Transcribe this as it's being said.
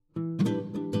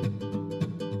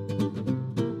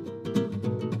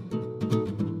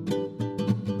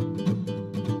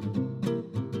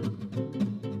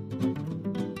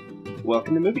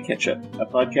welcome to Movie Ketchup, a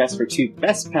podcast where two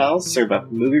best pals serve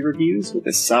up movie reviews with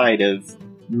a side of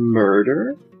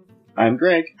murder. I'm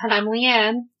Greg. And I'm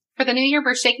Leanne. For the new year,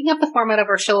 we're shaking up the format of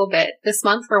our show a bit. This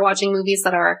month, we're watching movies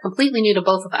that are completely new to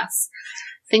both of us.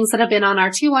 Things that have been on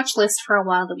our to-watch list for a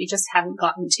while that we just haven't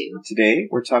gotten to. Today,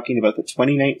 we're talking about the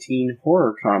 2019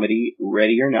 horror comedy,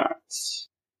 Ready or Not.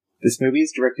 This movie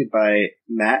is directed by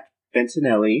Matt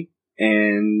Bettinelli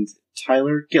and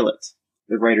Tyler Gillett.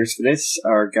 The writers for this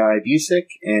are Guy Busick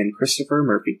and Christopher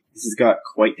Murphy. This has got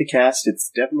quite the cast. It's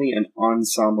definitely an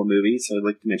ensemble movie, so I'd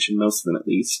like to mention most of them at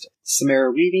least. Samara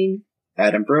Weaving,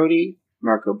 Adam Brody,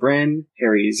 Marco Bren,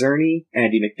 Harry Zerny,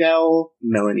 Andy McDowell,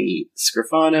 Melanie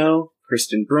Scrofano,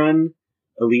 Kristen Brunn,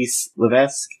 Elise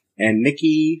Levesque, and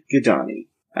Nikki Guadagni.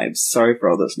 I'm sorry for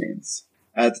all those names.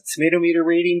 The tomato meter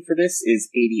rating for this is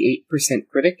 88%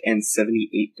 critic and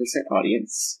 78%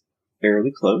 audience.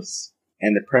 Fairly close.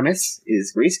 And the premise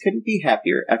is Grace couldn't be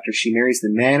happier after she marries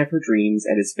the man of her dreams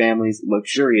at his family's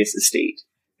luxurious estate.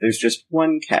 There's just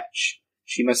one catch.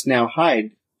 She must now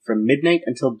hide from midnight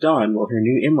until dawn while her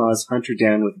new in-laws hunt her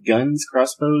down with guns,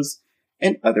 crossbows,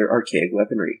 and other archaic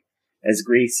weaponry. As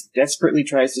Grace desperately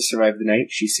tries to survive the night,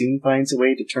 she soon finds a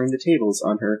way to turn the tables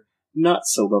on her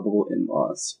not-so-lovable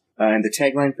in-laws. And the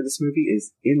tagline for this movie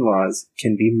is, "In-laws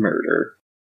can be murder."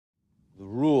 The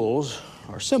rules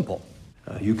are simple.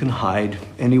 You can hide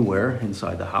anywhere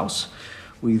inside the house.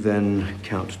 We then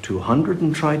count to 100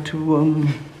 and try to,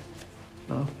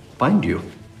 find you.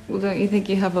 Well, don't you think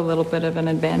you have a little bit of an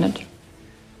advantage?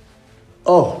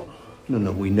 Oh,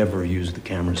 no, we never use the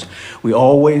cameras. We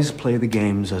always play the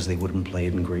games as they would have been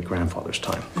played in great-grandfather's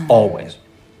time. Always.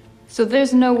 So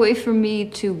there's no way for me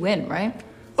to win, right?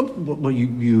 Well,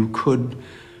 you could,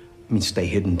 stay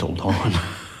hidden till dawn.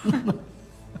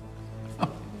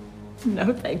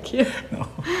 No, thank you. No.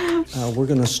 We're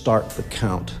gonna start the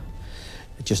count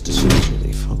just as soon as you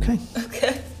leave, okay?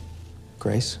 Okay.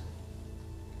 Grace,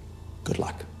 good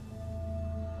luck.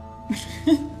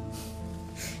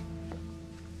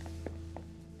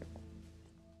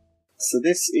 So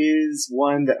this is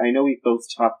one that I know we've both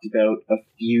talked about a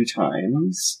few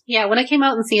times. Yeah, when it came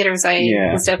out in theaters,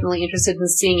 I was definitely interested in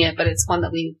seeing it, but it's one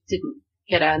that we didn't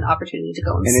get an opportunity to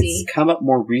go and see. And it's come up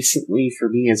more recently for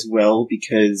me as well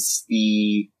because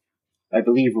I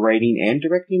believe, writing and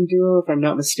directing duo, if I'm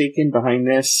not mistaken, behind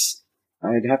this,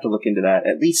 I'd have to look into that.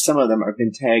 At least some of them have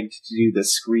been tagged to do the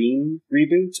Scream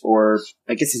reboot, or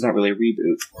I guess it's not really a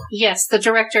reboot. Yes, the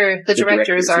directors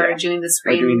are doing the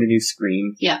Scream. Are doing the new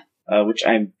Scream. Yeah. Which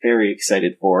I'm very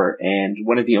excited for, and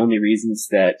one of the only reasons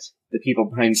that the people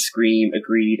behind Scream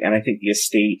agreed, and I think the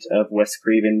estate of Wes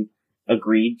Craven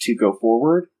agreed to go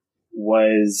forward,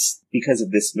 was because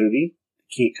of this movie.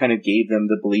 It kind of gave them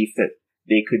the belief that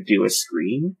they could do a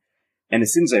Scream, and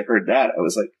as soon as I heard that, I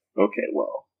was like, okay,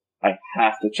 well, I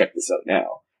have to check this out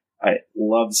now. I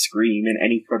love Scream, and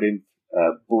any sort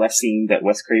of blessing that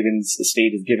Wes Craven's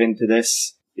estate has given to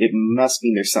this, it must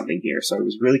mean there's something here, so I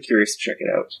was really curious to check it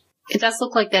out. It does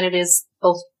look like that it is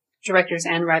both directors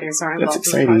and writers are involved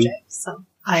in the project, so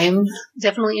I'm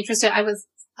definitely interested. I was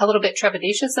a little bit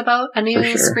trepidatious about a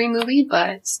new Scream movie,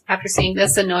 but after seeing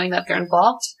this and knowing that they're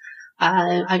involved,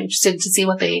 I'm interested to see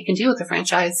what they can do with the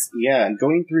franchise. Yeah, and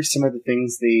going through some of the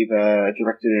things they've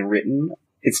directed and written,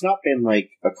 it's not been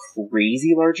like a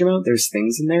crazy large amount. There's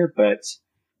things in there, but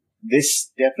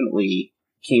this definitely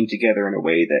came together in a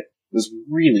way that was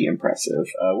really impressive.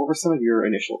 What were some of your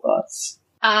initial thoughts?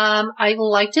 I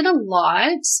liked it a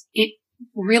lot. It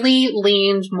really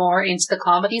leaned more into the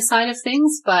comedy side of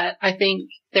things, but I think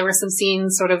there were some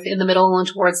scenes sort of in the middle and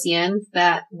towards the end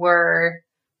that were,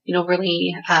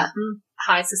 really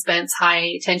high suspense,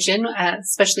 high tension,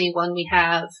 especially when we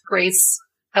have Grace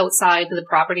outside the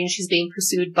property and she's being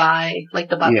pursued by,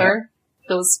 the butler.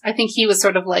 Yeah. I think he was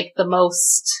sort of, the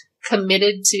most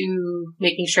committed to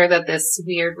making sure that this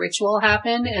weird ritual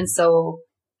happened, and so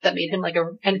that made him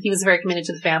and he was very committed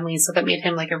to the family, so that made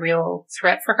him a real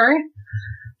threat for her.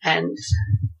 And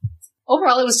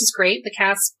overall, it was just great. The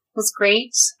cast was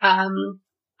great.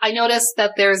 I noticed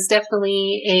that there's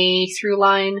definitely a through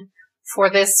line for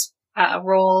this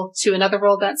role to another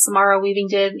role that Samara Weaving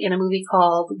did in a movie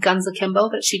called Guns Akimbo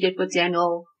that she did with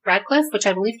Daniel Radcliffe, which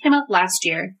I believe came out last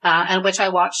year, and which I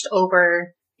watched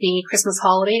over the Christmas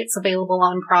holiday. It's available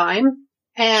on Prime.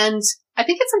 And I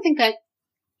think it's something that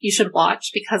you should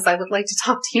watch because I would like to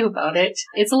talk to you about it.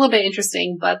 It's a little bit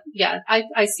interesting, but yeah,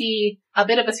 I see a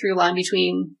bit of a through line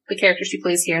between the character she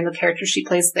plays here and the character she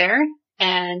plays there.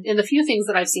 And in the few things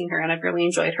that I've seen her, and I've really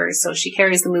enjoyed her, so she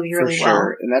carries the movie really well. For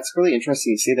sure, and that's really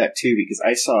interesting you say that too, because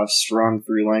I saw a strong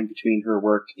through line between her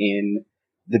work in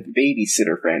the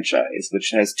Babysitter franchise,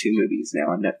 which has 2 movies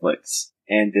now on Netflix,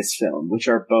 and this film, which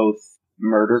are both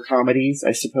murder comedies,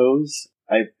 I suppose.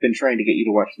 I've been trying to get you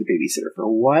to watch The Babysitter for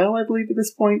a while, I believe, at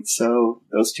this point, so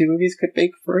those 2 movies could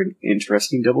make for an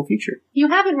interesting double feature. You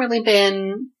haven't really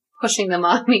been pushing them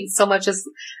on me so much as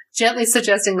gently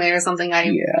suggesting they are something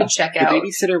I could check out. The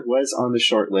Babysitter was on the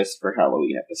short list for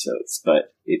Halloween episodes,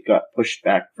 but it got pushed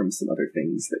back from some other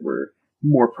things that were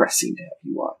more pressing to have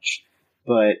you watch.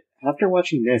 But after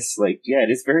watching this, it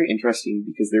is very interesting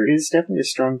because there is definitely a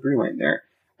strong through line there.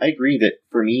 I agree that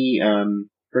for me,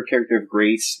 her character of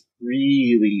Grace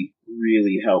really,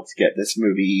 really helped get this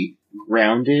movie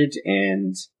grounded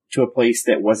and to a place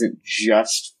that wasn't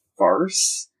just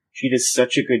farce. She does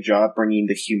such a good job bringing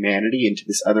the humanity into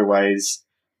this otherwise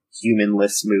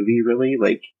humanless movie, really.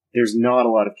 There's not a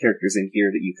lot of characters in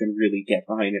here that you can really get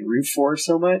behind and root for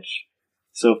so much.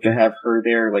 So to have her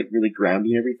there, really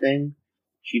grounding everything,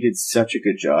 she did such a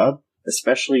good job,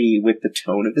 especially with the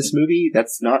tone of this movie.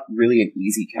 That's not really an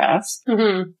easy cast.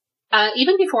 Mm-hmm.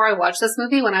 Even before I watched this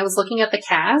movie, when I was looking at the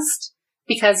cast,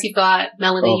 because you've got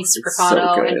Melanie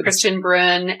Scrofano and Christian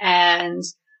Brun and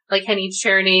Henny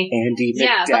Czerny. Andy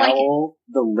McDowell,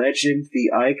 the legend,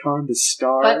 the icon, the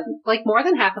star. But more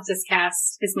than half of this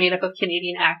cast is made up of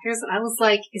Canadian actors, and I was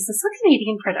like, is this a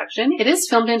Canadian production? It is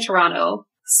filmed in Toronto,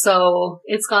 so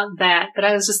it's got that. But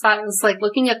I was just thought, it was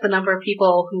looking at the number of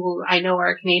people who I know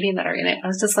are Canadian that are in it, I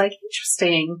was just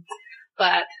interesting.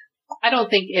 But I don't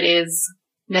think it is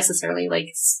necessarily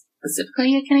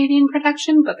specifically a Canadian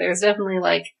production, but there's definitely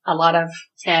a lot of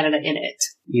Canada in it.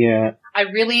 Yeah. I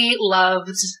really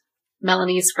loved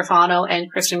Melanie Scrofano and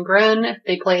Christian Brun.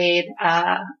 They played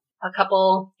a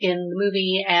couple in the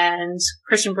movie, and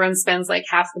Christian Brun spends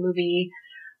half the movie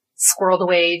squirreled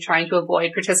away trying to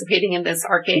avoid participating in this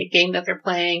arcade game that they're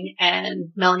playing,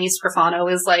 and Melanie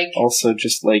Scrofano is also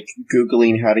just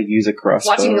Googling how to use a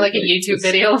crossbow. Watching a YouTube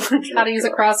video on how to use a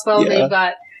crossbow. Yeah. They've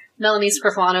got Melanie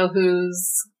Scrofano,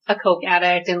 who's a coke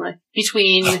addict, and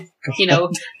between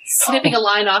snipping a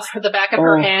line off the back of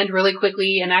her hand really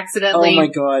quickly and accidentally. Oh my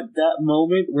god, that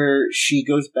moment where she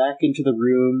goes back into the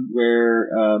room where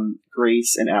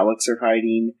Grace and Alex are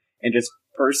hiding and just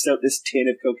bursts out this tin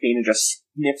of cocaine and just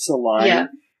sniffs a line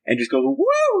and just goes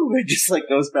woo and just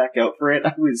goes back out for it.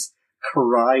 I was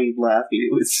crying laughing.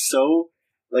 It was so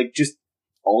just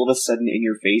all of a sudden in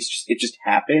your face. It just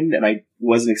happened, and I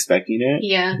wasn't expecting it.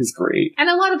 Yeah. It was great. And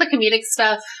a lot of the comedic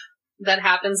stuff that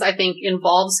happens, I think,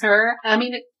 involves her. I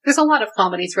mean, there's a lot of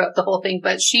comedy throughout the whole thing,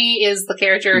 but she is the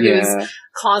character who's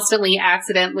constantly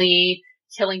accidentally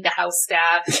killing the house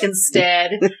staff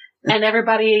instead. And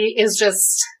everybody is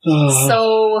just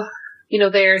so...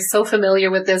 they're so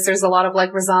familiar with this. There's a lot of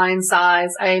resigned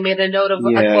sighs. I made a note of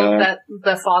a quote that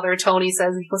the father, Tony,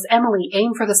 says. He goes, "Emily,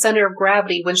 aim for the center of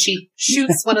gravity," when she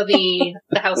shoots one of the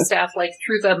house staff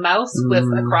through the mouth with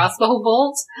a crossbow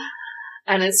bolt.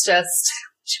 And it's just,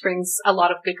 she brings a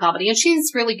lot of good comedy, and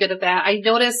she's really good at that.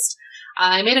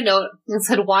 I made a note and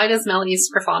said, why does Melanie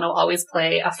Scrofano always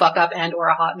play a fuck up and or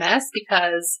a hot mess?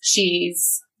 Because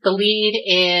she's the lead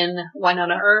in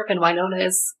Wynonna Earp, and Wynonna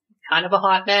is kind of a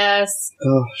hot mess.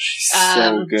 Oh, she's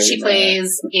so good. She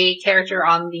plays a character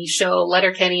on the show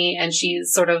Letterkenny, and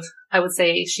she's I would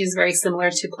say she's very similar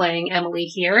to playing Emily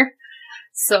here.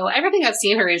 So everything I've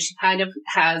seen her in, she kind of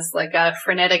has a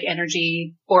frenetic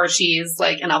energy, or she's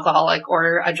an alcoholic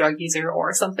or a drug user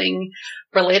or something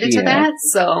related to that.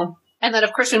 So, and then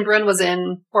if Christian Brun was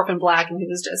in Orphan Black, and he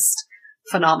was just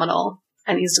phenomenal,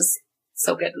 and he's just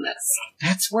so good in this.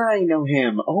 That's where I know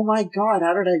him. Oh my god,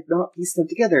 how did I not piece them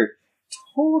together?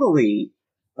 Totally.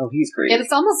 Oh, he's great. And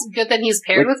it's almost good that he's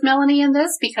paired with Melanie in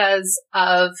this because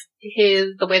of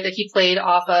the way that he played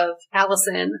off of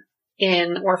Allison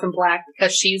in Orphan Black,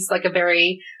 because she's a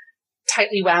very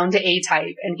tightly wound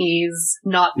A-type, and he's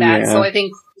not that. Yeah. So I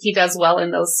think he does well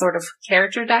in those sort of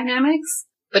character dynamics.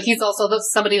 But he's also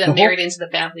somebody that married into the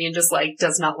family and just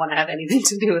does not want to have anything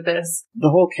to do with this. The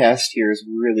whole cast here is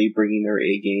really bringing their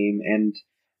A game, and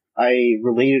I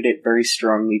related it very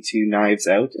strongly to Knives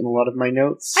Out in a lot of my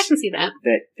notes. I can see that.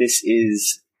 That this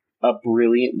is a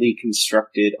brilliantly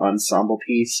constructed ensemble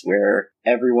piece where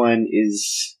everyone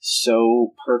is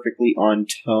so perfectly on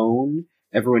tone.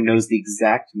 Everyone knows the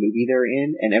exact movie they're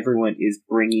in, and everyone is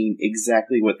bringing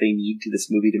exactly what they need to this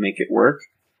movie to make it work.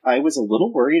 I was a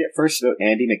little worried at first about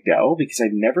Andie MacDowell because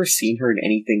I've never seen her in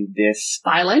anything this...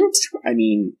 violent? I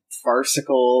mean,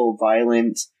 farcical,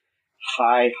 violent,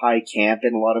 high camp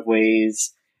in a lot of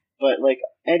ways. But,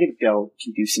 Andie MacDowell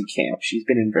can do some camp. She's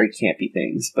been in very campy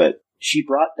things, but she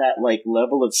brought that,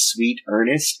 level of sweet,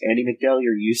 earnest Andie MacDowell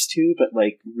you're used to, but,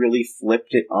 really flipped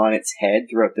it on its head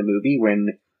throughout the movie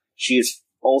when she is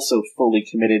also fully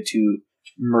committed to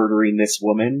murdering this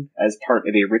woman as part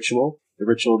of a ritual. The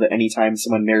ritual that anytime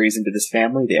someone marries into this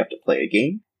family, they have to play a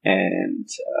game. And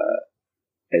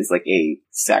as like a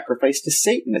sacrifice to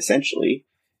Satan, essentially.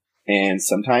 And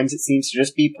sometimes it seems to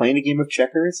just be playing a game of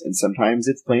checkers, and sometimes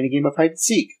it's playing a game of hide and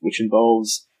seek, which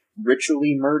involves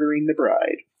ritually murdering the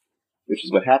bride, which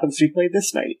is what happens to be played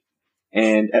this night.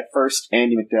 And at first,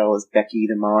 Andie MacDowell as Becky,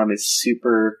 the mom, is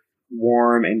super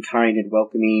warm and kind and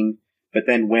welcoming, but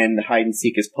then when the hide and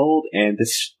seek is pulled and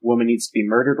this woman needs to be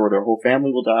murdered or their whole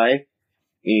family will die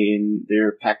in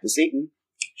their pact to Satan,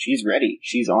 she's ready.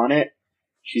 She's on it.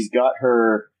 She's got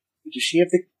her... Does she have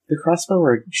the crossbow,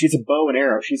 or she has a bow and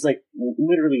arrow? She's like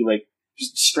literally like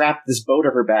just strapped this bow to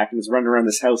her back and is running around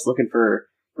this house looking for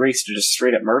Grace to just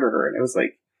straight up murder her. And it was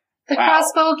like, the wow.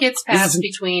 crossbow gets passed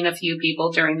between a few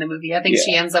people during the movie. I think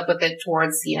she ends up with it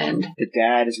towards the end. The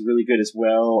dad is really good as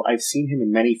well. I've seen him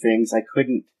in many things. I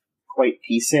couldn't quite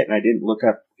piece it, and I didn't look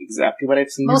up exactly what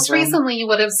I've seen him Most from. recently, you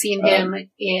would have seen him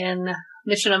in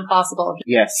Mission Impossible.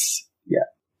 Yes, yeah.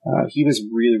 He was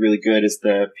really, really good as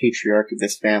the patriarch of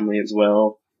this family as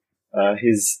well.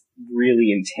 His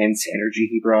really intense energy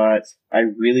he brought. I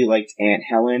really liked Aunt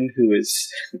Helen, who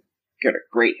is got a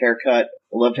great haircut.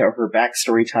 I loved how her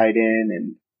backstory tied in,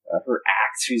 and her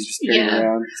axe she's just carrying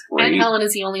around. It's great. Aunt Helen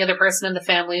is the only other person in the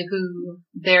family who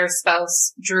their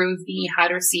spouse drew the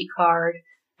hide or seek card,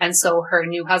 and so her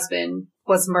new husband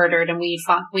was murdered, and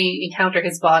we encounter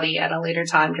his body at a later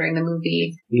time during the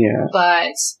movie. Yeah.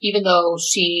 But even though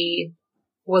she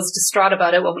was distraught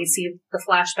about it when we see the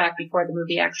flashback before the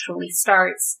movie actually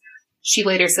starts, she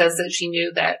later says that she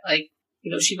knew that, like,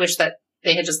 you know, she wished that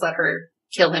they had just let her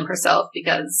kill him herself,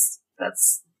 because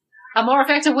that's a more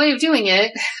effective way of doing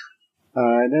it.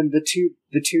 And then the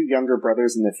two younger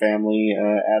brothers in the family,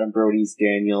 Adam Brody's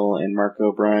Daniel and Mark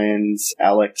O'Brien's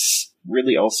Alex,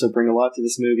 really also bring a lot to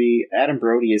this movie. Adam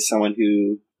Brody is someone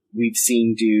who we've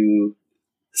seen do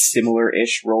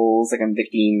similar-ish roles. Like, I'm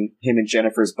thinking him in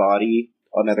Jennifer's Body,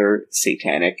 another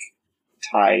satanic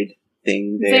tied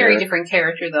thing there. Very different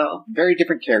character, though. Very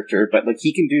different character, but like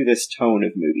he can do this tone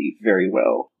of movie very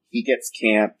well. He gets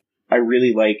camp. I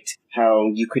really liked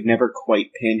how you could never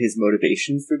quite pin his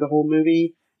motivations through the whole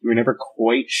movie. You were never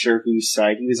quite sure whose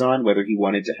side he was on, whether he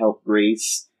wanted to help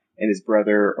Grace and his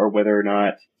brother, or whether or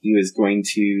not he was going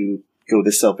to go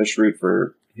the selfish route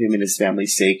for him and his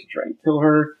family's sake and try and kill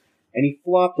her. And he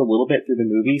flopped a little bit through the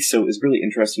movie, so it was really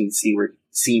interesting to see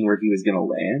seeing where he was going to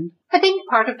land. I think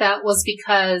part of that was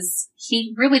because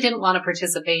he really didn't want to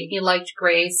participate. He liked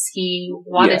Grace. He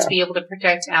wanted to be able to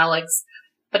protect Alex.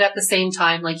 But at the same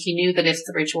time, like, he knew that if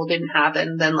the ritual didn't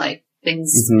happen, then, like,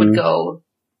 things would go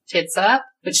tits up,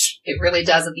 which it really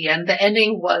does at the end. The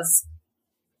ending was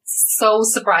so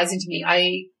surprising to me.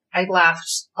 I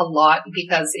laughed a lot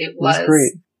because it was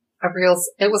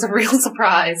a real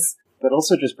surprise. But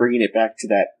also just bringing it back to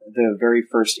the very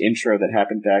first intro that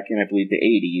happened back in, I believe, the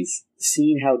 80s,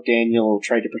 seeing how Daniel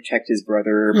tried to protect his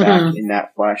brother back in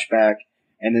that flashback,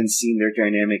 and then seeing their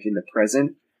dynamic in the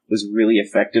present was really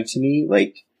effective to me.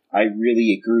 Like, I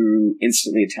really grew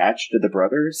instantly attached to the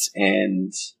brothers,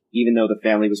 and even though the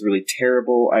family was really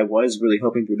terrible, I was really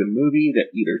hoping through the movie that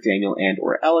either Daniel and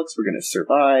or Alex were going to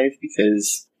survive,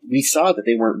 because we saw that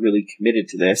they weren't really committed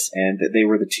to this, and that they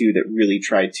were the two that really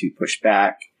tried to push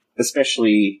back.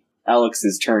 Especially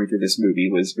Alex's turn through this movie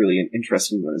was really an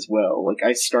interesting one as well. Like,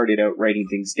 I started out writing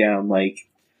things down like,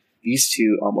 these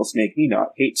two almost make me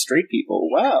not hate straight people.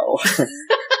 Wow.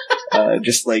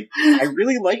 Just like, I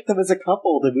really liked them as a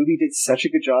couple. The movie did such a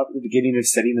good job at the beginning of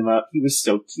setting them up. He was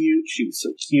so cute. She was so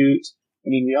cute. I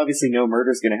mean, we obviously know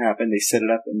murder's going to happen. They set it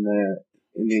up in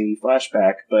the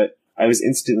flashback, but I was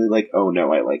instantly like, oh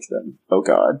no, I like them. Oh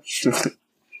god.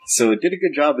 So it did a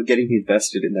good job of getting me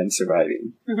invested in them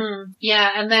surviving. Mm-hmm. Yeah,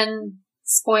 and then,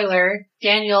 spoiler,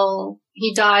 Daniel,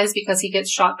 he dies because he gets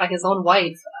shot by his own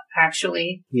wife,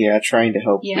 actually. Yeah, trying to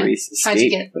help Grace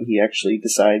escape, but he actually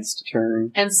decides to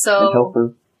turn and help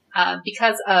her.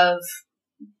 Because of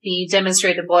the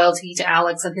demonstrated loyalty to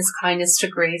Alex and his kindness to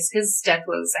Grace, his death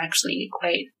was actually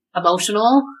quite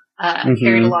emotional,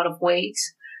 carried a lot of weight.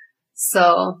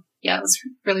 So, yeah, it was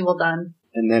really well done.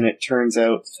 And then it turns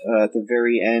out at the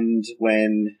very end,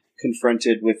 when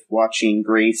confronted with watching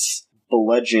Grace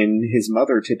bludgeon his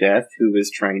mother to death, who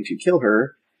was trying to kill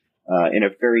her, in a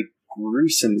very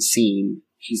gruesome scene,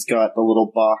 she's got the little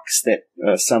box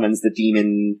that summons the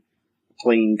demon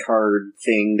playing card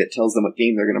thing that tells them what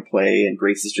game they're going to play, and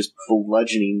Grace is just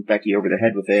bludgeoning Becky over the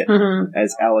head with it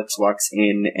as Alex walks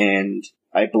in, and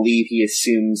I believe he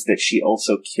assumes that she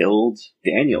also killed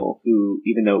Daniel, who,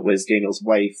 even though it was Daniel's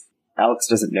wife, Alex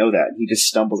doesn't know that. He just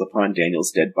stumbles upon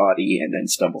Daniel's dead body and then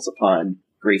stumbles upon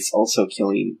Grace also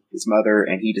killing his mother,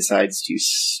 and he decides to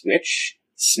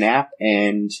snap,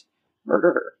 and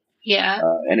murder her. Yeah.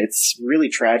 And it's really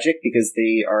tragic because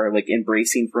they are like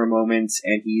embracing for a moment,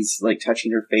 and he's like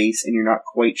touching her face, and you're not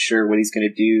quite sure what he's going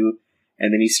to do.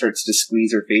 And then he starts to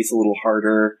squeeze her face a little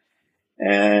harder.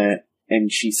 And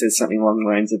she says something along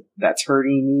the lines of, "That's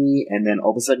hurting me." And then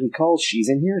all of a sudden he calls, she's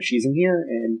in here.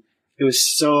 And it was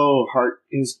so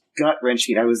it was gut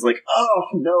wrenching. I was like, oh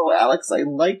no, Alex, I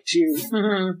liked you.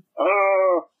 Mm-hmm.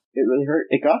 Oh, it really hurt.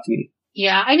 It got me.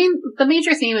 Yeah, I mean, the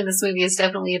major theme in this movie is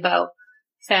definitely about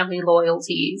family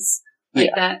loyalties. Like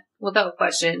that, without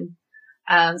question.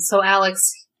 So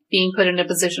Alex being put in a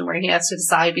position where he has to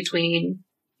decide between,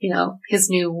 his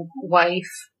new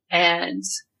wife and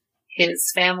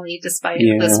his family, despite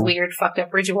this weird fucked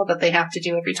up ritual that they have to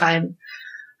do every time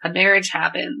a marriage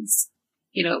happens.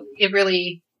 It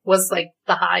really was like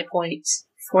the high point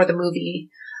for the movie,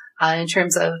 in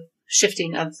terms of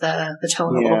shifting of the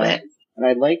tone a little bit. And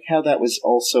I like how that was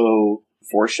also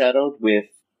foreshadowed with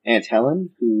Aunt Helen,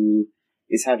 who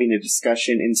is having a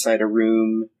discussion inside a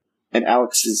room, and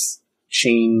Alex is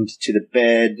chained to the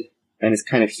bed and is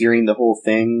kind of hearing the whole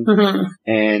thing. Mm-hmm.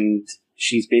 And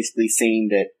she's basically saying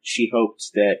that she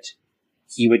hoped that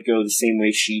he would go the same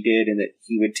way she did and that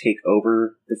he would take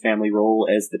over the family role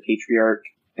as the patriarch.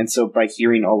 And so by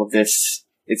hearing all of this,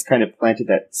 it's kind of planted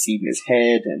that seed in his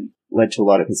head and led to a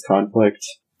lot of his conflict.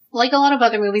 Like a lot of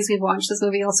other movies we've watched, this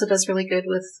movie also does really good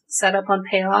with setup on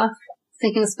payoff.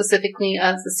 Thinking specifically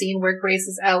of the scene where Grace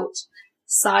is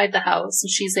outside the house and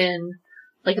she's in,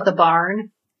 like, the barn,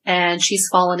 and she's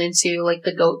fallen into, like,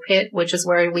 the goat pit, which is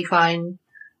where we find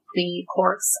the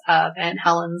corpse of Aunt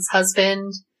Helen's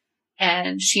husband.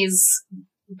 And she's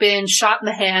been shot in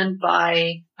the hand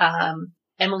by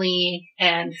Emily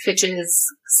and Fitch's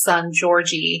son,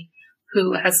 Georgie,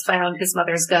 who has found his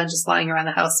mother's gun just lying around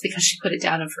the house because she put it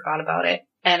down and forgot about it.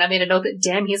 And I made a note that,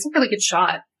 damn, he's a really good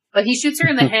shot. But he shoots her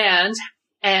in the hand,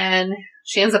 and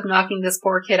she ends up knocking this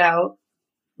poor kid out.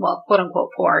 Well, quote-unquote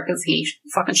poor, because he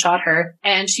fucking shot her.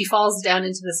 And she falls down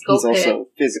into this goat pit. He's also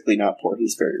physically not poor.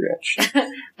 He's very rich.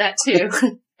 That too.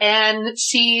 And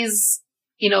she's,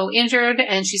 injured,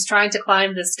 and she's trying to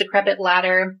climb this decrepit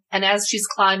ladder. And as she's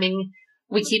climbing,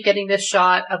 we keep getting this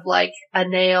shot of, like, a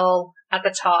nail at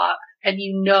the top. And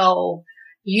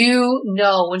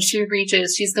when she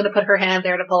reaches, she's going to put her hand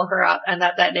there to pull her up, and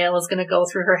that nail is going to go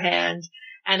through her hand.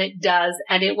 And it does.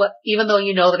 And even though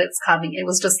you know that it's coming, it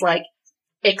was just like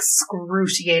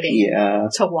excruciating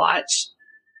to watch.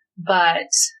 But,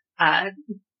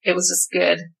 it was just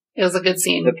good. It was a good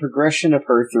scene. The progression of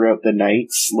her throughout the night,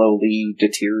 slowly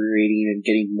deteriorating and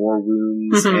getting more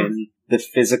wounds, and the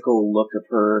physical look of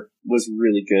her was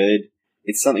really good.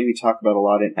 It's something we talk about a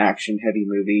lot in action-heavy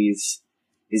movies,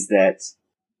 is that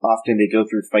often they go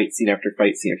through fight scene after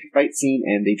fight scene after fight scene,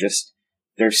 and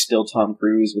they're still Tom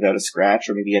Cruise without a scratch,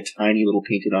 or maybe a tiny little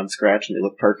painted-on scratch, and they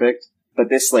look perfect. But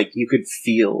this, like, you could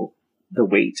feel the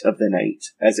weight of the night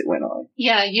as it went on.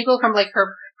 Yeah, you go from, like,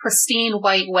 her pristine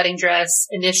white wedding dress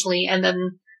initially, and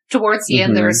then towards the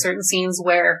end there are certain scenes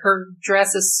where her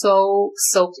dress is so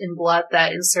soaked in blood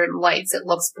that in certain lights it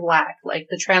looks black. Like,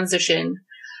 the transition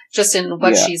just in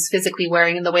what she's physically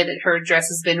wearing and the way that her dress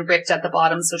has been ripped at the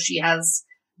bottom so she has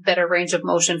better range of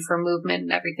motion for movement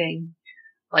and everything.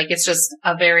 Like, it's just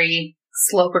a very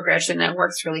slow progression that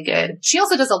works really good. She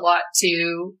also does a lot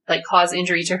to, like, cause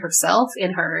injury to herself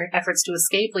in her efforts to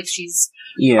escape. Like, she's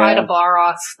pried a bar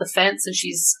off the fence and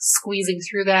she's squeezing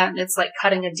through that, and it's like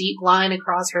cutting a deep line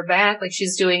across her back. Like,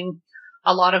 she's doing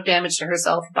a lot of damage to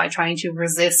herself by trying to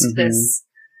resist this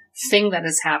thing that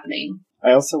is happening.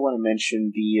 I also want to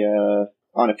mention the,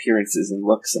 on appearances and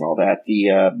looks and all that,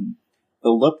 the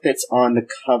look that's on the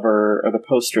cover or the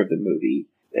poster of the movie.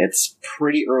 It's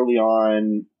pretty early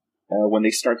on, when they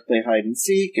start to play hide and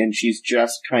seek, and she's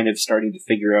just kind of starting to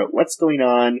figure out what's going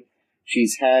on.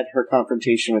 She's had her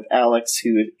confrontation with Alex,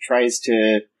 who tries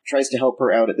to help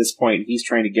her out at this point. He's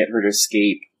trying to get her to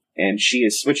escape, and she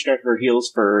has switched out her heels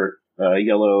for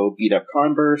yellow beat-up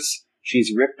Converse.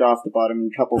 She's ripped off the bottom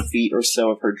couple feet or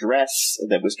so of her dress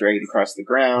that was dragged across the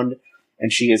ground,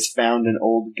 and she has found an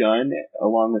old gun,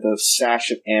 along with a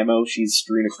sash of ammo she's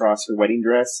strewn across her wedding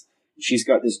dress. She's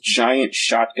got this giant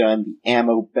shotgun, the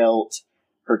ammo belt,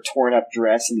 her torn-up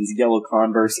dress, and these yellow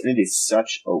Converse, and it is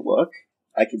such a look.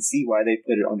 I can see why they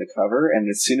put it on the cover, and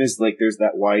as soon as, like, there's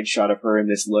that wide shot of her in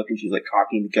this look, and she's, like,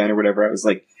 cocking the gun or whatever, I was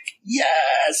like,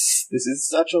 yes! This is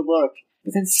such a look!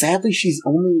 But then, sadly, she's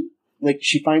only, like,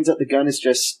 she finds out the gun is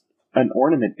just an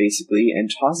ornament, basically, and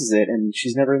tosses it, and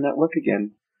she's never in that look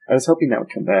again. I was hoping that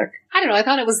would come back. I don't know. I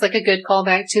thought it was like a good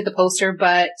callback to the poster,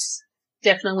 but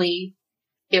definitely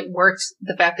it worked.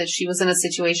 The fact that she was in a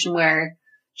situation where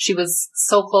she was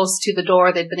so close to the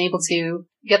door, they'd been able to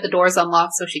get the doors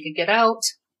unlocked so she could get out.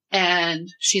 And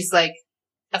she's like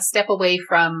a step away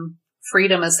from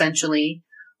freedom, essentially,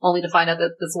 only to find out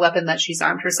that this weapon that she's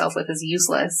armed herself with is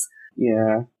useless.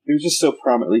 Yeah. It was just so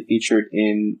prominently featured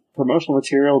in promotional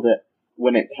material that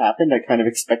when it happened, I kind of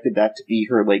expected that to be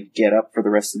her, like, get up for the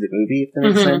rest of the movie, if that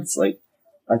makes sense. Like,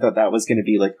 I thought that was going to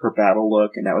be, like, her battle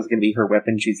look, and that was going to be her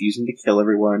weapon she's using to kill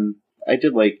everyone. I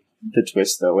did like the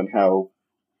twist, though, and how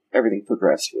everything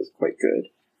progressed was quite good.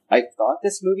 I thought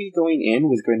this movie going in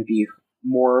was going to be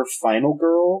more Final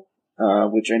Girl,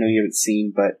 which I know you haven't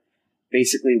seen, but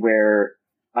basically where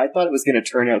I thought it was going to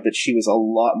turn out that she was a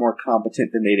lot more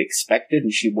competent than they'd expected,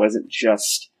 and she wasn't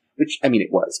just, which, I mean,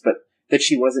 it was, but that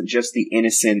she wasn't just the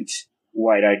innocent,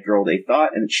 wide-eyed girl they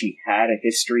thought, and that she had a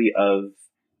history of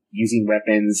using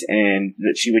weapons, and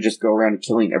that she would just go around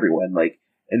killing everyone, like,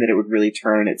 and that it would really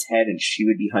turn on its head, and she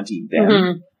would be hunting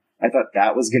them. I thought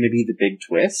that was going to be the big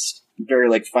twist. Very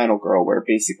like Final Girl, where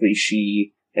basically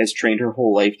she has trained her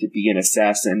whole life to be an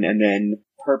assassin, and then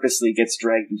purposely gets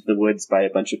dragged into the woods by a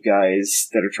bunch of guys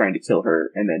that are trying to kill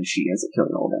her, and then she ends up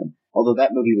killing all of them. Although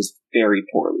that movie was very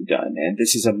poorly done, and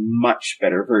this is a much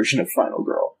better version of Final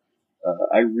Girl.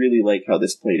 I really like how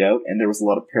this played out, and there was a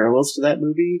lot of parallels to that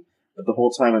movie, but the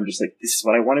whole time I'm just like, this is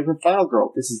what I wanted from Final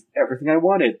Girl. This is everything I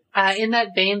wanted. In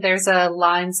that vein, there's a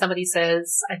line somebody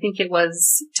says, I think it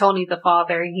was Tony the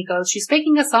father, and he goes, she's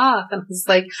picking us off. And it's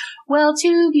like, well,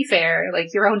 to be fair,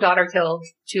 like, your own daughter killed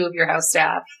 2 of your house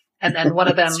staff, and then one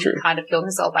of them kind of killed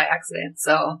herself by accident,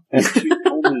 so. And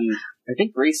I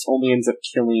think Grace only ends up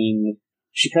killing,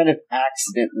 she kind of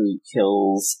accidentally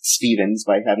kills Stevens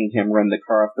by having him run the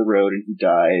car off the road and he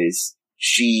dies.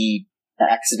 She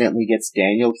accidentally gets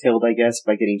Daniel killed, I guess,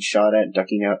 by getting shot at and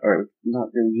ducking out, or not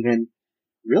really even.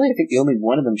 Really, I think the only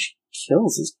one of them she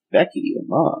kills is Becky, the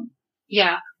mom.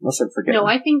 Yeah. Unless I'm forgetting. No,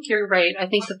 I think you're right. I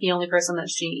think that the only person that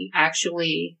she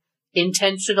actually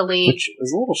intentionally... Which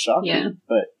is a little shocking,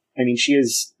 but, I mean, she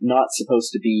is not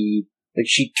supposed to be... Like,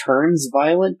 she turns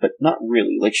violent, but not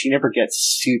really. Like, she never gets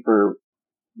super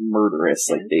murderous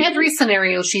like they Every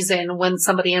scenario she's in when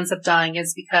somebody ends up dying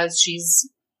is because she's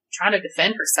trying to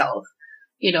defend herself.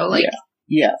 You know, like...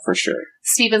 Yeah, for sure.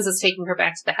 Stevens is taking her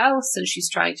back to the house, and she's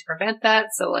trying to prevent that,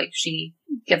 so, like, she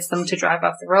gets them to drive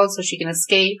off the road so she can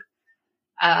escape.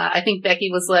 I think Becky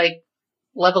was, like,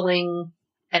 leveling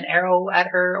an arrow at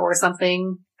her or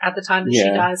something at the time that she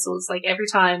dies, so it's like every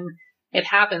time it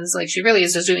happens, like, she really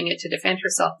is just doing it to defend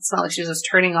herself. It's not like she's just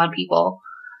turning on people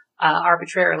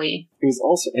arbitrarily. It was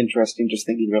also interesting just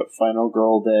thinking about Final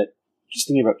Girl that, just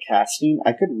thinking about casting,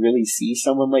 I could really see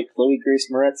someone like Chloe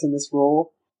Grace Moretz in this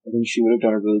role. I think she would have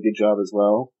done a really good job as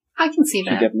well. I can see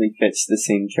that. She definitely fits the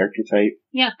same character type.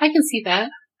 Yeah, I can see that.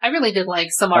 I really did like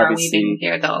Samara Weaving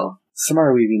here, though.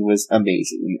 Samara Weaving was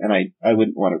amazing, and I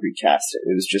wouldn't want to recast it.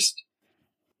 It was just,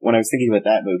 when I was thinking about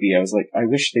that movie, I was like, I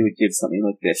wish they would give something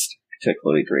like this to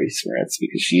Chloe Grace Moretz,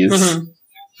 because she is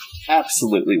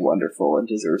absolutely wonderful and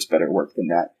deserves better work than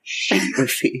that shitty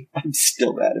movie. I'm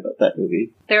still mad about that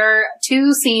movie. There are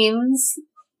 2 scenes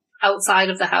outside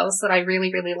of the house that I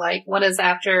really, really like. One is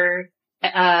after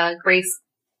Grace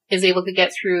is able to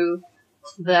get through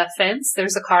the fence.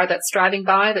 There's a car that's driving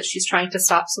by that she's trying to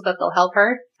stop so that they'll help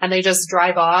her. And they just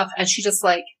drive off, and she just,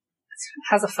 like,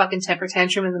 has a fucking temper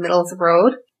tantrum in the middle of the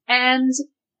road. And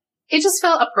it just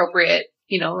felt appropriate,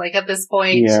 you know, like, at this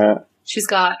point, she's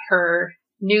got her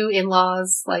new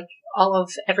in-laws, like,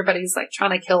 everybody's, like,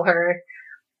 trying to kill her.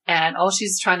 And all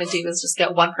she's trying to do is just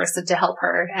get one person to help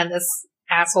her. And this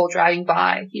asshole driving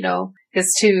by, you know,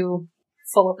 is too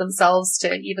full of themselves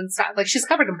to even stop. Like, she's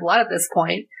covered in blood at this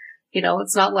point. You know,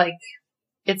 it's not like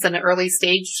it's an early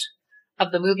stage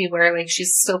of the movie where, like,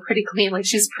 she's still pretty clean. Like,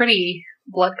 she's pretty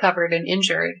blood covered and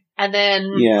injured. And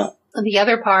then the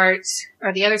other part,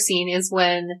 or the other scene, is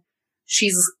when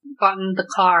she's gotten the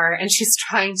car and she's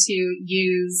trying to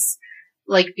use,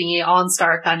 like, the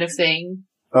OnStar kind of thing.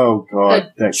 Oh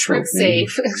god, that trip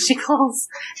safe.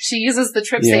 She uses the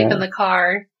trip safe in the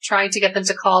car, trying to get them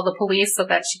to call the police so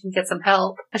that she can get some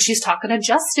help. And she's talking to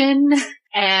Justin,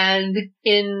 and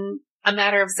in a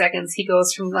matter of seconds, he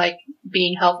goes from, like,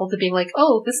 being helpful to being like,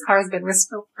 oh, this car has been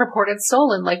reported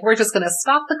stolen. Like, we're just gonna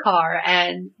stop the car,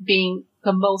 and being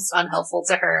the most unhelpful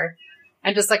to her.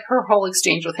 And just, like, her whole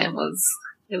exchange with him was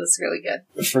really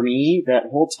good. For me, that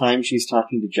whole time she's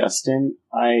talking to Justin,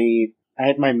 I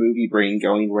had my movie brain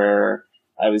going where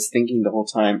I was thinking the whole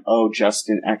time, oh,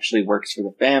 Justin actually works for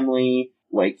the family,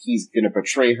 like, he's gonna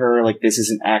betray her, like, this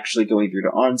isn't actually going through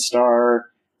to OnStar,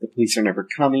 the police are never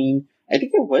coming. I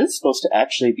think it was supposed to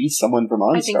actually be someone from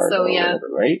OnStar. I think so, yeah. Whatever,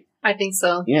 right? I think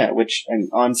so. Yeah, which,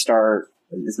 OnStar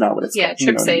is not what it's called.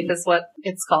 Yeah, TripSafe is what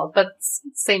it's called, but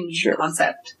same Sure.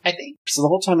 concept, I think. So the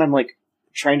whole time I'm like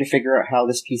trying to figure out how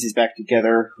this pieces back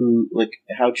together,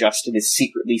 how Justin is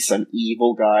secretly some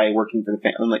evil guy working for the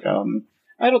family. I'm like,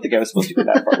 I don't think I was supposed to go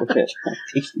that far with it. I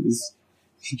think he was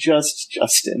just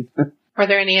Justin. Were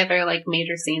there any other, like,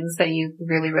 major scenes that you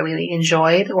really, really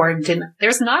enjoyed or didn't?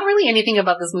 There's not really anything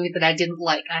about this movie that I didn't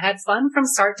like. I had fun from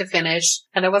start to finish,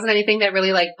 and there wasn't anything that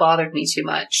really, like, bothered me too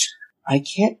much. I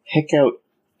can't pick out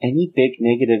any big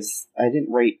negatives. I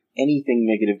didn't write anything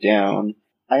negative down.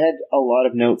 I had a lot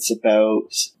of notes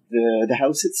about the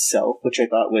house itself, which I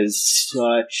thought was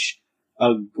such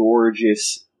a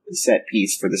gorgeous set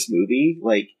piece for this movie.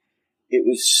 Like, it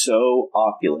was so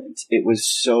opulent. It was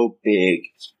so big.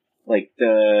 Like,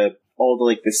 all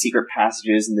the secret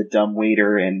passages and the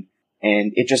dumbwaiter and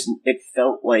it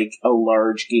felt like a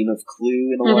large game of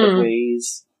Clue in a lot of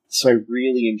ways. So I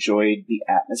really enjoyed the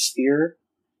atmosphere.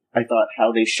 I thought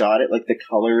how they shot it, like the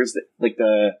colors, like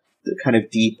the kind of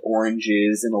deep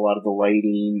oranges and a lot of the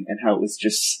lighting, and how it was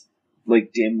just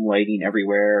like dim lighting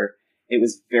everywhere. It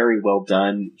was very well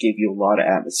done, gave you a lot of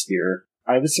atmosphere.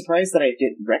 I was surprised that I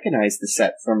didn't recognize the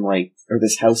set from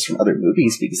this house from other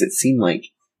movies, because it seemed like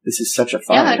this is such a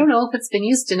fun. Yeah, I don't know if it's been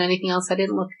used in anything else. I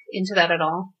didn't look into that at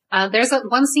all. There's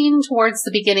one scene towards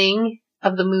the beginning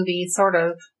of the movie, sort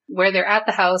of, where they're at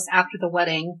the house after the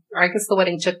wedding, or I guess the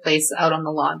wedding took place out on the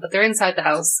lawn, but they're inside the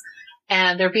house,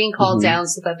 and they're being called down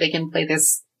so that they can play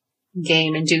this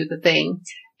game and do the thing.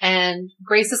 And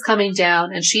Grace is coming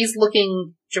down, and she's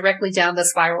looking directly down the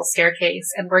spiral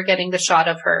staircase, and we're getting the shot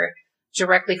of her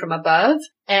directly from above.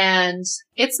 And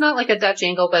it's not like a Dutch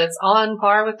angle, but it's on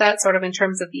par with that, sort of, in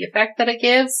terms of the effect that it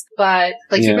gives. But,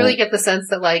 you really get the sense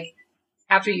that,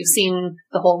 after you've seen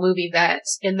the whole movie, that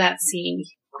in that scene,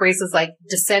 Grace is,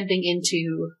 descending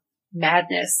into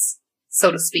madness,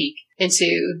 so to speak,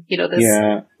 into,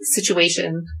 this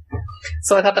situation.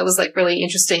 So I thought that was, really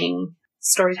interesting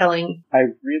storytelling. I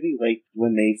really liked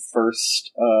when they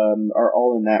first are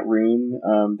all in that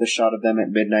room, the shot of them at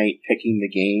midnight picking the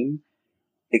game,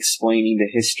 explaining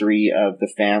the history of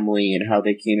the family and how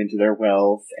they came into their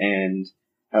wealth, and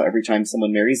how every time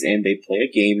someone marries in, they play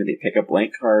a game and they pick a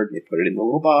blank card, and they put it in the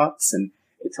little box, and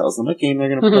it tells them what game they're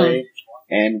going to play.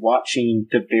 And watching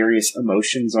the various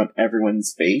emotions on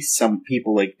everyone's face, some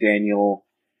people like Daniel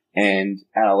and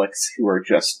Alex who are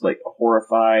just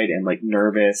horrified and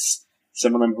nervous,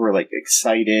 some of them who are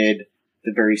excited,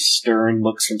 the very stern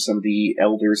looks from some of the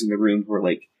elders in the room who are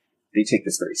they take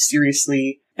this very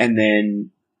seriously, and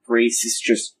then Grace is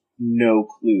just no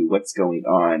clue what's going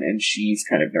on, and she's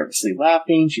kind of nervously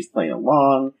laughing, she's playing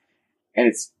along, and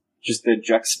it's just the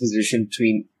juxtaposition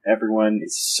between everyone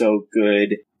is so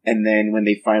good. And then when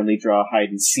they finally draw hide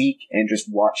and seek, and just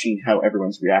watching how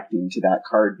everyone's reacting to that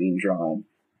card being drawn,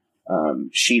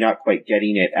 she not quite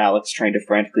getting it, Alex trying to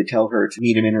frantically tell her to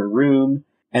meet him in her room,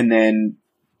 and then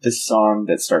the song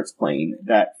that starts playing,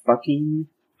 that fucking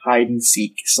hide and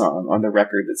seek song on the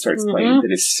record that starts playing,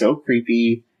 that is so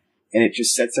creepy, and it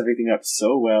just sets everything up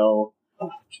so well.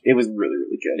 It was really,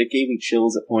 really good. It gave me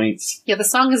chills at points. Yeah, the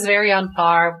song is very on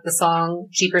par with the song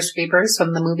Jeepers Creepers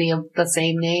from the movie of the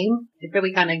same name. It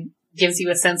really kind of gives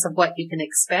you a sense of what you can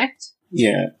expect.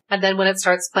 Yeah. And then when it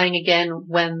starts playing again,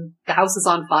 when the house is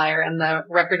on fire and the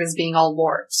record is being all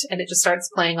warped, and it just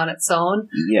starts playing on its own,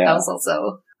 that was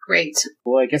also great.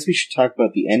 Well, I guess we should talk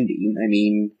about the ending. I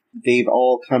mean, they've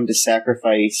all come to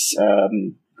sacrifice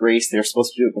Grace. They're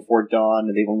supposed to do it before dawn,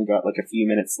 and they've only got a few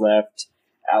minutes left.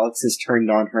 Alex has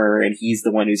turned on her, and he's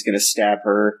the one who's going to stab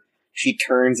her. She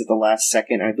turns at the last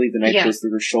second. I believe the knife goes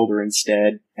through her shoulder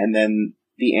instead. And then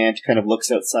the aunt kind of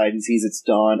looks outside and sees it's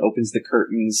dawn, opens the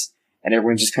curtains, and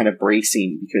everyone's just kind of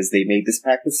bracing because they made this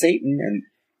pact with Satan, and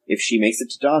if she makes it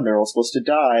to dawn, they're all supposed to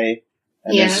die.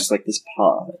 And there's just this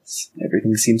pause.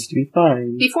 Everything seems to be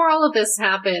fine. Before all of this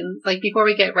happened, before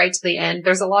we get right to the end,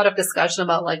 there's a lot of discussion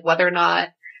about whether or not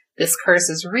this curse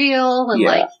is real,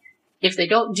 and if they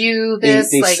don't do this,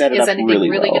 they is anything really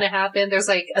well. going to happen? There's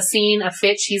a scene, a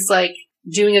Fitch, he's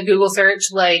doing a Google search,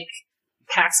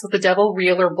 pacts with the devil,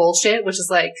 real or bullshit, which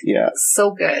is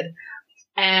so good.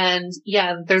 And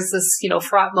there's this,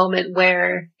 fraught moment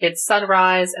where it's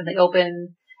sunrise and they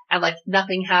open and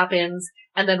nothing happens.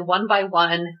 And then one by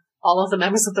one, all of the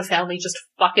members of the family just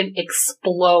fucking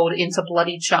explode into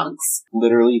bloody chunks.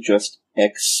 Literally just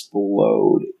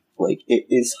explode. It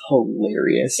is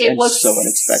hilarious. It was so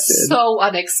unexpected. So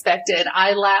unexpected.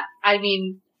 I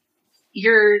mean,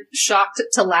 you're shocked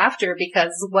to laughter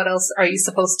because what else are you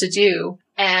supposed to do?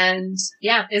 And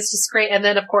yeah, it's just great. And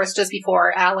then, of course, just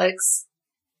before Alex,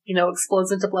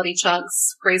 explodes into bloody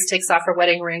chunks, Grace takes off her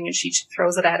wedding ring and she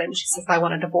throws it at him. She says, I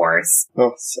want a divorce.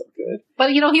 Oh, so good.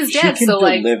 But, he's dead, she can so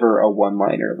deliver a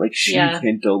one-liner. She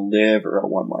can deliver a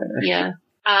one-liner. Yeah.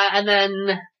 And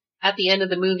then at the end of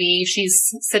the movie,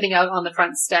 she's sitting out on the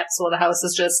front steps while the house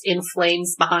is just in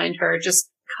flames behind her, just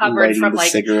covered lighting from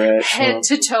cigarette. head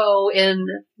to toe in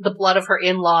the blood of her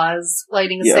in-laws,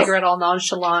 lighting a cigarette all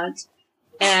nonchalant.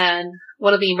 And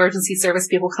one of the emergency service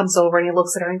people comes over and he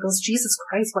looks at her and goes, Jesus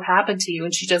Christ, what happened to you?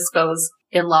 And she just goes,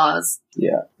 in-laws.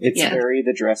 Yeah, it's very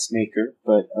The Dressmaker,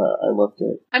 but I loved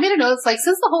it. I made a note, it's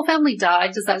since the whole family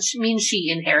died, does that mean she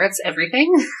inherits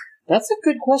everything? That's a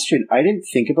good question. I didn't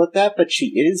think about that, but she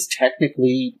is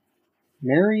technically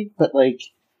married, but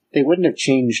they wouldn't have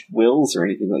changed wills or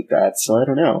anything like that, so I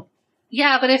don't know.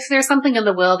 Yeah, but if there's something in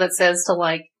the will that says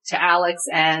to Alex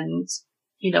and,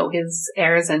 his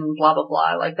heirs and blah, blah,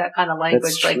 blah, that kind of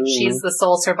language, she's the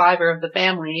sole survivor of the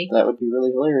family. That would be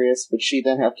really hilarious. Would she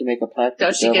then have to make a pact with the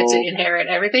devil? Does she get to inherit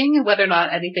everything, whether or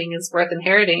not anything is worth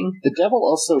inheriting? The devil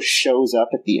also shows up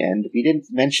at the end. We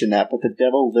didn't mention that, but the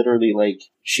devil literally,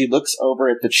 she looks over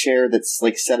at the chair that's,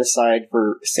 set aside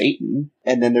for Satan,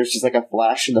 and then there's just, a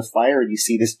flash in the fire, and you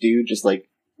see this dude just,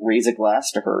 raise a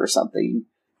glass to her or something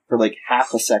for,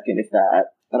 half a second, if that.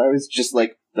 And I was just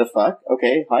the fuck?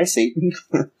 Okay, hi, Satan.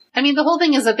 I mean, the whole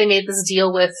thing is that they made this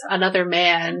deal with another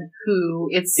man who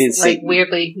is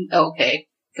weirdly... Okay,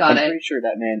 got it. I'm pretty sure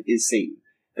that man is Satan.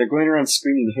 They're going around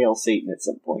screaming Hail Satan at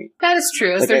some point. That is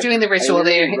true, as they're doing the ritual.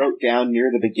 I wrote down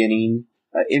near the beginning,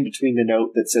 in between the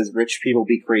note that says, rich people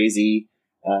be crazy,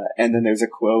 and then there's a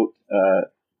quote,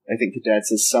 I think the dad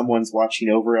says, someone's watching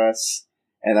over us,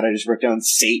 and then I just wrote down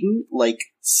Satan?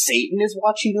 Satan is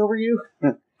watching over you?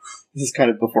 This is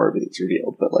kind of before everything's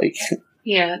revealed, but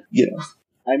yeah.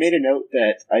 I made a note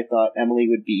that I thought Emily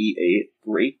would be a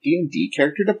great D&D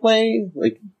character to play,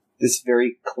 this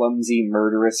very clumsy,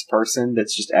 murderous person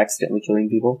that's just accidentally killing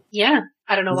people. Yeah.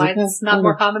 I don't know why it's not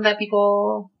more common that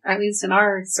people, at least in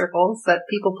our circles, that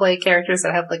people play characters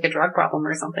that have a drug problem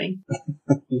or something.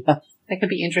 Yeah. That could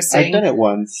be interesting. I've done it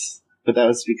once. But that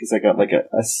was because I got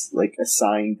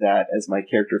assigned that as my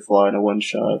character flaw in a one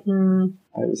shot.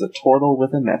 I was a turtle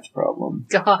with a meth problem.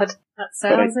 God, that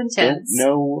sounds intense. I don't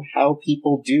know how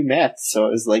people do meth, so I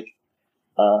was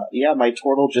my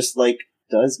turtle just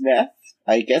does meth.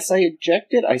 I guess I inject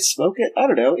it, I smoke it. I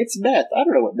don't know. It's meth. I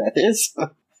don't know what meth is. I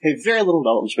have very little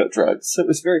knowledge about drugs, so it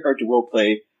was very hard to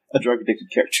roleplay a drug addicted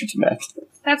character to meth.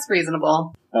 That's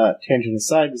reasonable. Tangent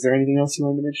aside, was there anything else you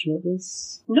wanted to mention about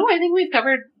this? No, I think we've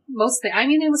covered most things. I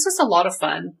mean, it was just a lot of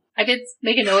fun. I did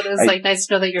make a note. It was nice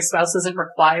to know that your spouse isn't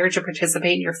required to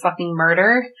participate in your fucking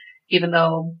murder, even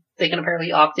though they can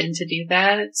apparently opt in to do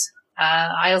that.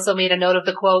 I also made a note of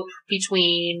the quote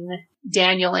between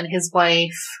Daniel and his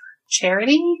wife,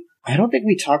 Charity. I don't think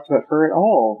we talked about her at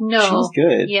all. No. She was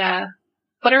good. Yeah.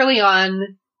 But early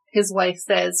on, his wife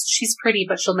says, she's pretty,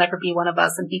 but she'll never be one of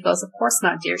us. And he goes, of course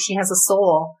not, dear. She has a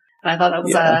soul. And I thought that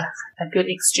was a good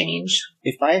exchange.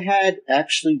 If I had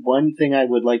actually one thing I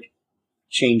would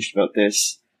changed about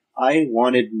this, I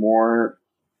wanted more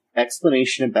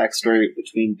explanation and backstory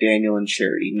between Daniel and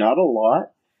Charity. Not a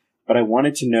lot, but I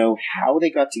wanted to know how they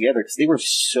got together, because they were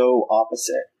so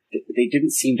opposite. They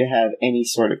didn't seem to have any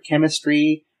sort of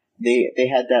chemistry. They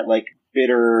had that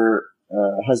bitter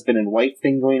husband and wife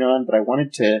thing going on, but I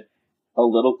wanted a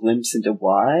little glimpse into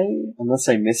why, unless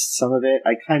I missed some of it.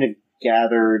 I kind of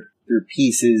gathered through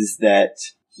pieces that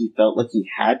he felt like he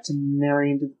had to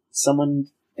marry into someone,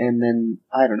 and then,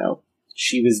 I don't know,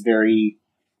 she was very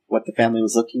what the family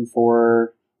was looking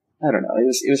for. I don't know.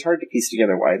 It was hard to piece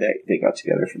together why they got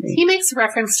together for me. He makes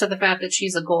reference to the fact that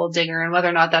she's a gold digger, and whether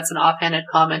or not that's an offhanded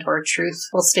comment or a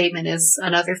truthful statement is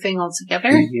another thing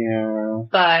altogether. Yeah.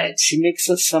 But she makes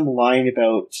us some line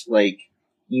about,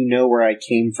 you know where I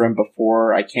came from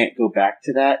before, I can't go back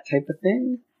to that type of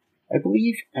thing, I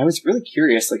believe. I was really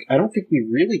curious. I don't think we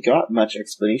really got much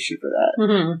explanation for that.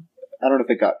 Mm-hmm. I don't know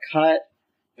if it got cut,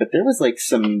 but there was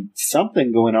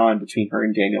something going on between her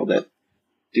and Daniel that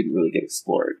didn't really get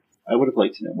explored. I would have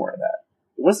liked to know more of that.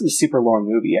 It wasn't a super long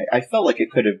movie. I felt like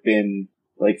it could have been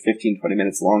 15, 20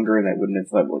 minutes longer, and that wouldn't have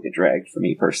felt like a drag for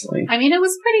me personally. I mean, it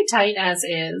was pretty tight as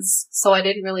is, so I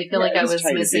didn't really feel like I was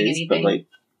missing anything. But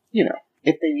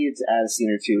if they needed to add a scene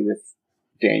or two with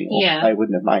Daniel, I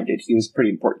wouldn't have minded. He was a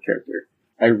pretty important character.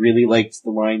 I really liked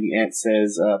the line the aunt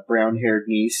says, brown-haired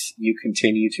niece, you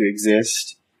continue to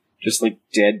exist. Just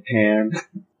deadpan.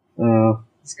 Oh,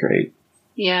 it's great.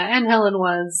 Yeah, and Helen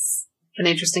was an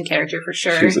interesting character for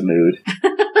sure. She was a mood.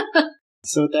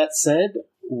 So with that said,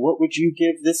 what would you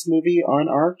give this movie on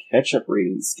our ketchup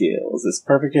rating scale? Is this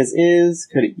perfect as is?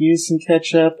 Could it use some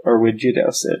ketchup, or would you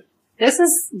dose it? This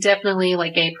is definitely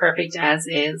like a perfect as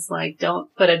is. Like,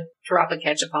 don't put a drop of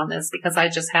ketchup on this because I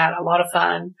just had a lot of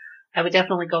fun. I would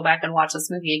definitely go back and watch this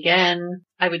movie again.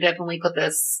 I would definitely put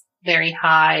this very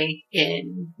high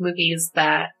in movies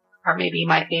that are maybe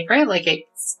my favorite. Like,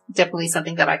 it's definitely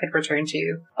something that I could return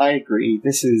to. I agree.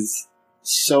 This is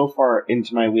so far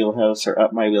into my wheelhouse, or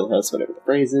up my wheelhouse, whatever the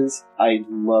phrase is. I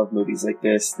love movies like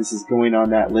this. This is going on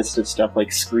that list of stuff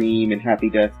like Scream and Happy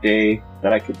Death Day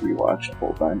that I could rewatch a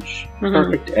whole bunch.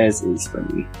 Perfect as is for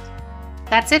me.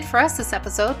 That's it for us this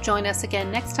episode. Join us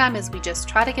again next time as we just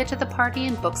try to get to the party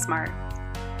in Booksmart.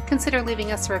 Consider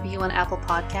leaving us a review on Apple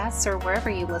Podcasts or wherever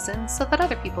you listen so that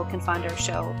other people can find our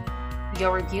show.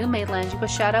 Your review may land you a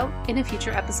shout out in a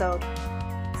future episode.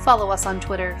 Follow us on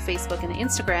Twitter, Facebook, and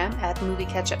Instagram at Movie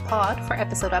Catch Up Pod for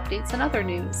episode updates and other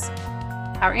news.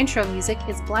 Our intro music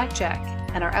is Blackjack,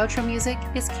 and our outro music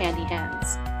is Candy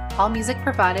Hands. All music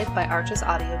provided by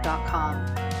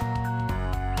archesaudio.com.